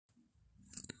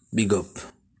Big up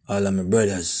all of my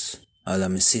brothers, all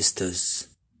of my sisters,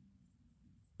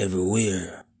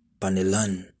 everywhere, on the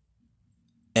land,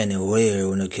 anywhere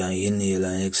when you can inhale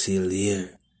and exhale the air.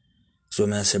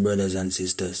 So I say, brothers and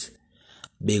sisters,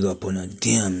 big up on a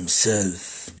damn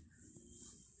self.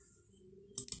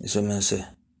 So I say,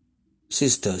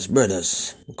 sisters,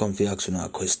 brothers, come for ask you a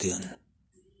question.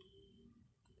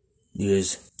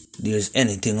 There's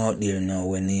anything out there now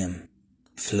when name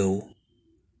flu.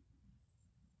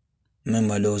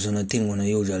 Remember those on the thing when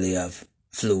you usually have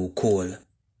flu, cold.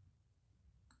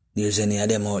 There's any of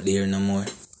them out there no more.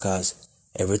 Cause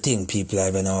everything people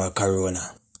have in our corona.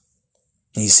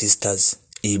 Ye sisters,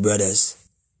 ye brothers.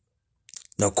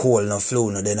 No cold, no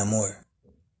flu, no day no more.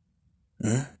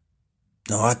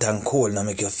 No hot and cold no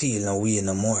make you feel no way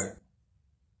no more.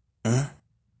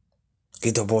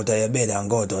 Get up out of your bed and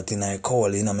go out in a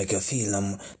cold, you know, make you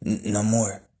feel no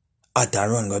more. Hot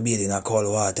and run go bathe in a cold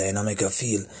water, you know, make you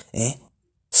feel,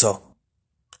 So,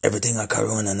 everything a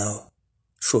corona now.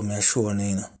 Show me a show,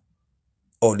 you know.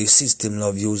 All the system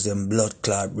love use them blood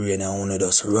clot brain and wanna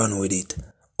just run with it.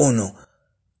 Oh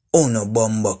no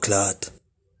bomber clot.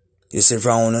 You see,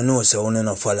 from wanna know so wanna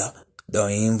no follow,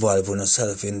 don't involve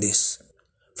yourself in this.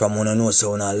 From wanna know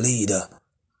so wanna leader,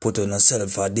 put on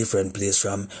yourself a different place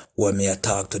from where me a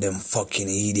talk to them fucking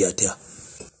idiot here.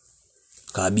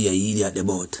 Cause be a idiot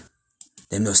about.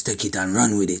 Them just take it and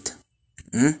run with it.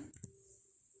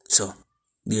 So,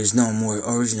 there's no more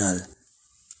original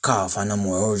cough and no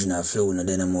more original flu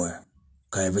no more.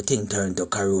 Cause everything turned to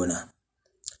corona.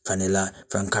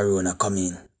 From corona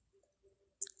coming.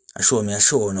 I show me a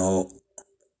show now,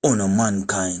 no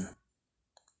mankind.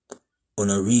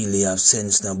 No really have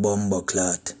sense no bomber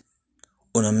clot.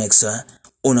 No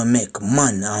make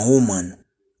man and woman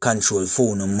control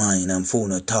phone no mind and phone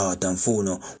no thought and phone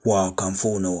no walk and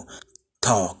phone no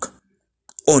talk.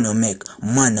 No make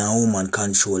man and woman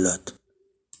control that.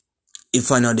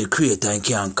 If I know the creator, I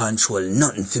can't control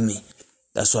nothing for me.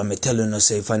 That's why I'm telling you,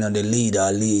 say, if I know the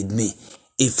leader, lead me.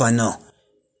 If I know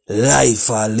life,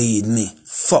 lead me.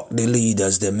 Fuck the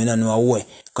leaders, them. I don't know why.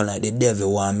 Cause like the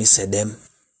devil want me say them.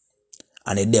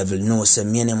 And the devil knows say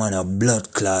me and him a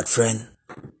blood clot friend.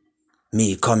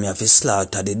 Me come here to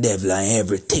slaughter the devil and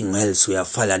everything else we have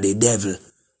follow the devil.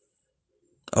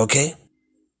 Okay?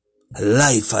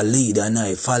 Life a lead and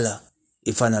I follow.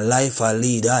 If I know life a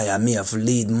lead I me have to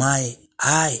lead my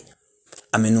I.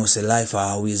 I mean no say life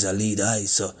I always a lead I,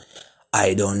 so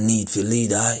I don't need to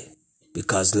lead I.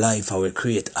 Because life I will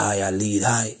create I lead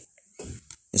I.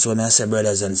 It's what I say,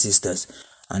 brothers and sisters.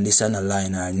 And this is a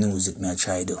line or music me I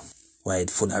try to. Why it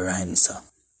full of rhymes, so.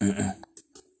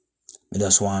 I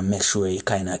just want to make sure you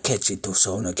kind of catch it too,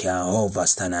 so you can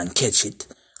overstand and catch it.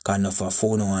 Because enough of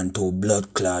phone and two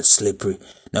blood clot slippery.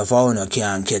 Enough of you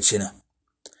can't catch it.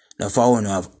 Enough of you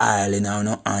have oil in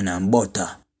your hand and butter.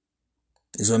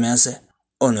 Is what I say?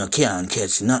 You can't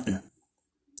catch nothing.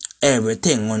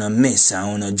 Everything wanna miss and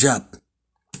wanna drop.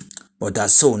 But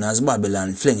as soon as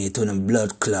Babylon fling it on the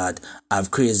blood clot,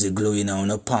 have crazy glue in on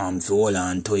the palm to hold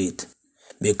on to it.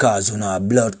 Because a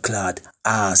blood clot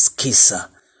ass kisser.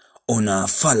 A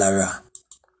follower.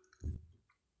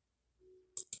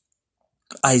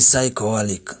 I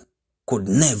psychoholic could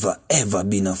never ever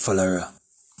be a follower.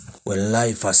 When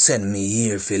life has sent me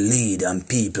here for lead and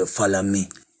people follow me.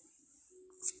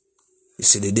 You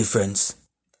see the difference?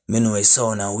 Me know I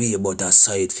sound away but I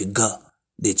saw it for God.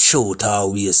 The truth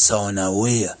always sound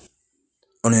away.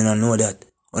 You don't know that.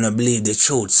 You don't believe the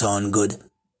truth sound good.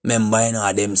 Remember you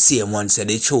know them same one say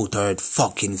the truth hurt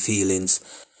fucking feelings.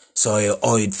 So you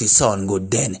it fi sound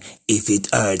good then if it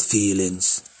hurt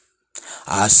feelings.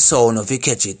 A sound if you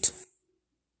catch it.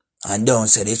 And don't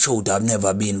say the truth have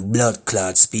never been blood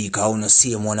clot speak. I wanna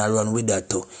see him wanna run with that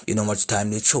too. You know much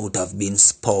time the truth have been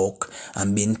spoke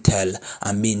and been tell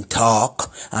and been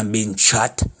talk and been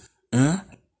chat.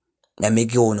 They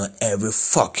make you know every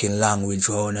fucking language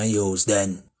you wanna use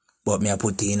then. But me I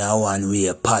put in a one way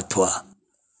patwa.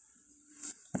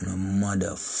 No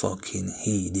motherfucking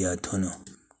idiot, you know.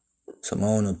 Some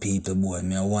of you people, boy,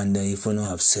 me I wonder if you don't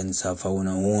have sense of how you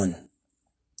own.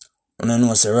 You don't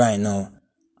know, so right now,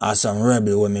 as some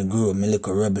rebel when me grow, me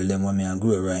little rebel them when me I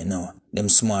grow right now. Them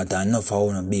smart enough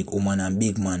for a big woman and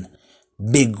big man.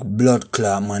 Big blood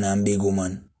clot man and big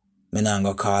woman. Me not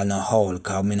go call no howl,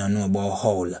 cause me not know about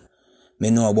howl. Me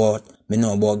know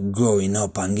about growing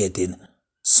up and getting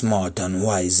smart and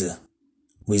wiser.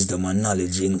 Wisdom and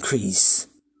knowledge increase.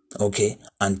 Okay?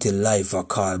 Until life a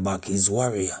call back his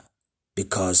warrior.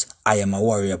 Because I am a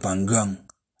warrior upon ground.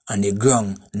 And the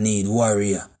ground need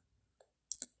warrior.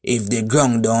 If the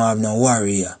ground don't have no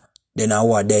warrior, then I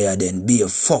what there then be a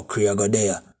fuckery I go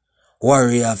there.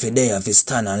 Warrior fi there fi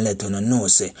stand and let una know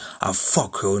say a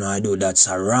fuck you I do that's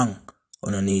a wrong.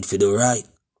 Una need fi do right.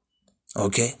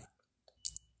 Okay?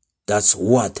 That's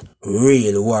what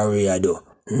real warrior do.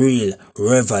 Real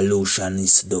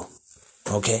revolutionists do.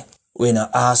 Okay? We no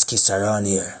ask it around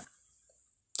here.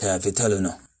 Tell fi tell you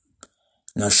no.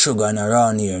 No sugar no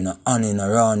around here, no honey no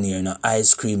around here, no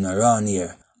ice cream no around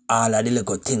here. All of the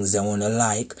little things they wanna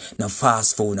like, no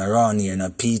fast food no around here, no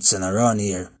pizza no around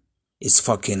here. It's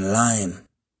fucking lime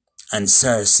and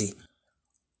Cersei,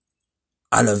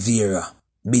 aloe vera,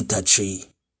 bitter tree,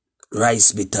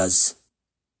 rice bitters,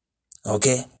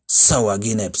 okay? Sour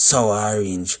guinea, sour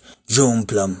orange, June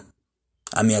plum.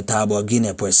 I mean, I talk about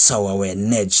guinea where sour with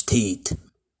nedge teeth.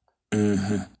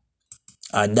 And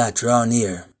that round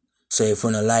here. So if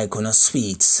you don't like on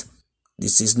sweets,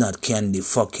 this is not candy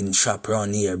fucking shop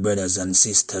round here, brothers and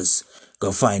sisters.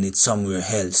 Go find it somewhere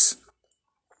else.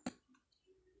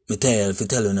 Me tell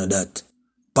you know that.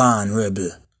 Born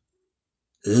rebel.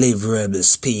 Live rebel,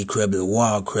 speak rebel,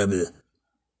 walk rebel.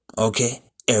 Okay?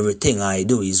 Everything I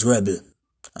do is rebel.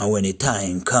 And when the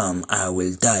time come, I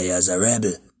will die as a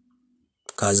rebel.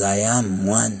 Cause I am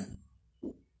one,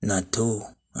 not two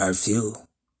or few.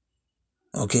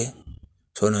 Okay?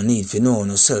 So no need to know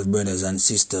yourself, brothers and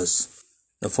sisters.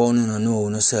 If you don't know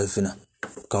yourself, you know,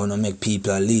 cause you make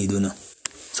people lead, you know.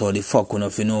 So the fuck you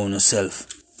know yourself.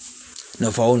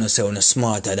 Now for you say you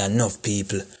smarter than enough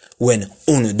people when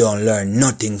you don't learn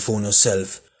nothing for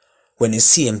yourself. When the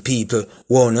same people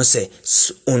wanna say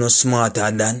you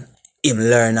smarter than him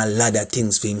learn a lot of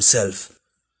things for himself.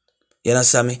 You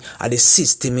understand me? And the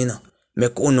system, you know,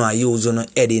 make you use your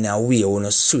head in a way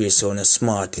you swear so you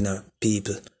smart, you know,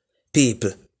 people.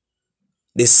 People.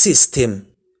 The system,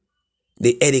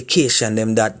 the education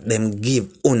them that them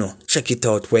give you, check it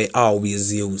out where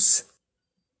always use.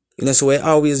 You know so where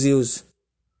always use?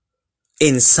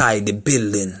 Inside the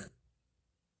building.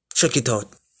 Check it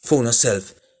out for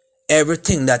yourself.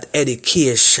 Everything that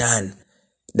education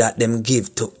that them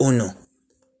give to uno,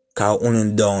 cause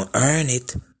uno don't earn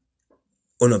it,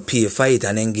 uno pay for it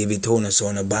and then give it to uno so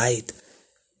uno buy it.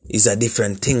 It's a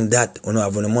different thing that uno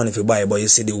have no money for buy, but you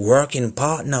see the working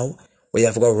part now, where you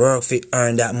have to go work to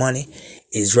earn that money,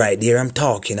 is right there I'm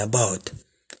talking about.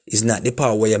 It's not the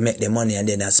part where you make the money and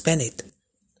then I spend it.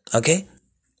 Okay?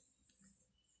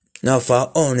 Now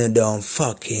for only don't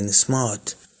fucking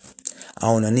smart,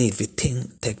 I wanna need to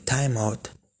think, take time out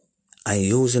and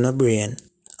use your brain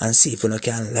and see if you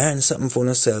can learn something for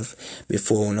yourself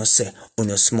before you say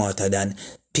you're smarter than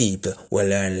people will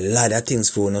learn a lot of things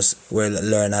for us, will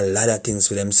learn a lot of things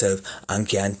for themselves and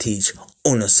can teach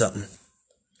you something.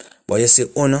 But you see,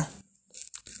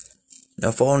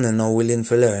 now for not willing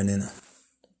to learn, you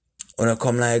know.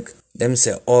 Come like them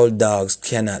say all dogs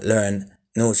cannot learn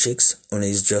no tricks,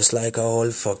 is just like a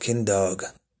whole fucking dog.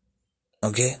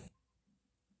 Okay?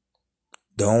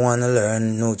 Don't wanna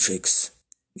learn no tricks.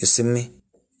 You see me?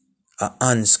 A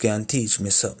ants can teach me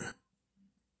something.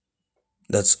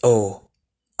 That's all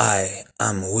I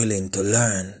am willing to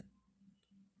learn.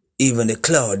 Even the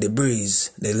cloud, the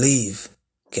breeze, the leaf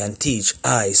can teach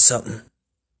I something.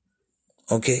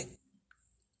 Okay?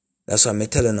 That's what I'm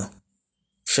telling you.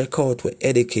 Check out what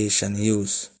education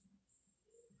use.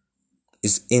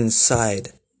 It's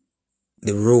inside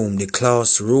the room, the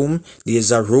classroom.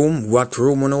 There's a room, what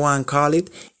room you want to call it?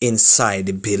 Inside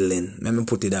the building. Let me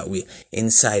put it that way.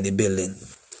 Inside the building.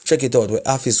 Check it out, where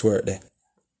office work there.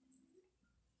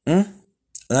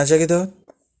 Wanna check it out?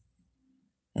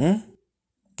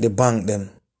 The bank them.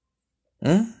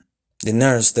 The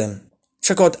nurse them.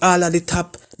 Check out all of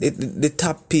the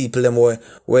top people them where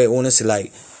you wanna see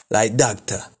like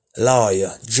doctor,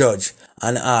 lawyer, judge,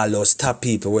 and all those top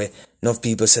people where enough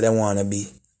people say they wanna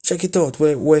be. Check it out,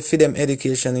 where for them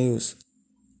education use.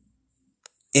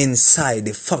 Inside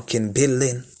the fucking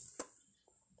building.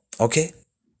 Okay?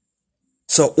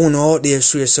 So uno out there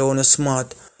swear so uno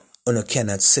smart, uno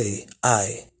cannot say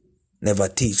I never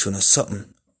teach uno something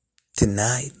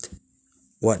tonight.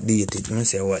 What date it? Let me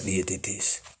say what date it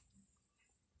is.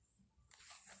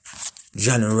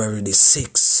 January the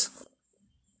 6th.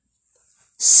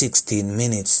 16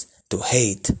 minutes to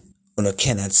 8. Uno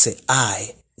cannot say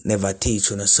I never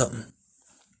teach uno something.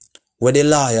 Where the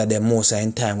lawyer them most of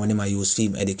the time when they might use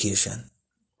film education.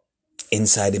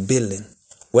 Inside the building.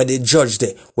 Where the judge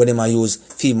there when they might use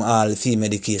film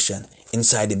education.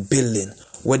 Inside the building.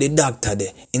 Where the doctor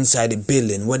there inside the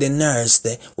building. Where the nurse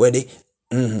there. Where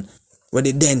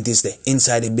the dentist there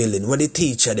inside the building. Where the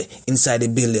teacher there inside the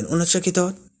building. Wanna check it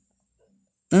out?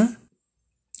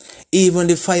 Even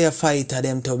the firefighter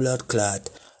them to blood clot.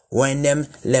 When them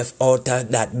left out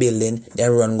of that building, they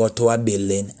run go to a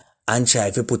building and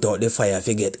try to put out the fire if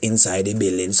you get inside the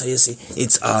building. So you see,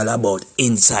 it's all about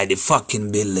inside the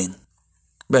fucking building.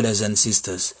 Brothers and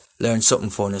sisters, learn something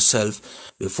for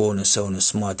yourself before you sound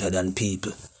smarter than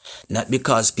people. Not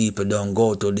because people don't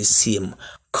go to the same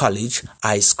college,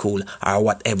 high school, or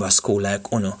whatever school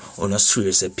like uno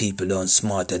serious people don't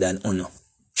smarter than uno.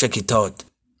 Check it out.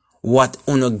 What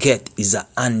uno get is a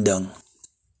handung.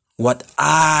 What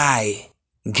I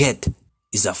get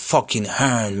is a fucking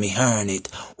earn it.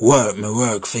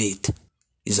 Work for it.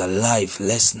 Is a life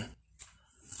lesson.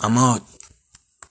 I'm out.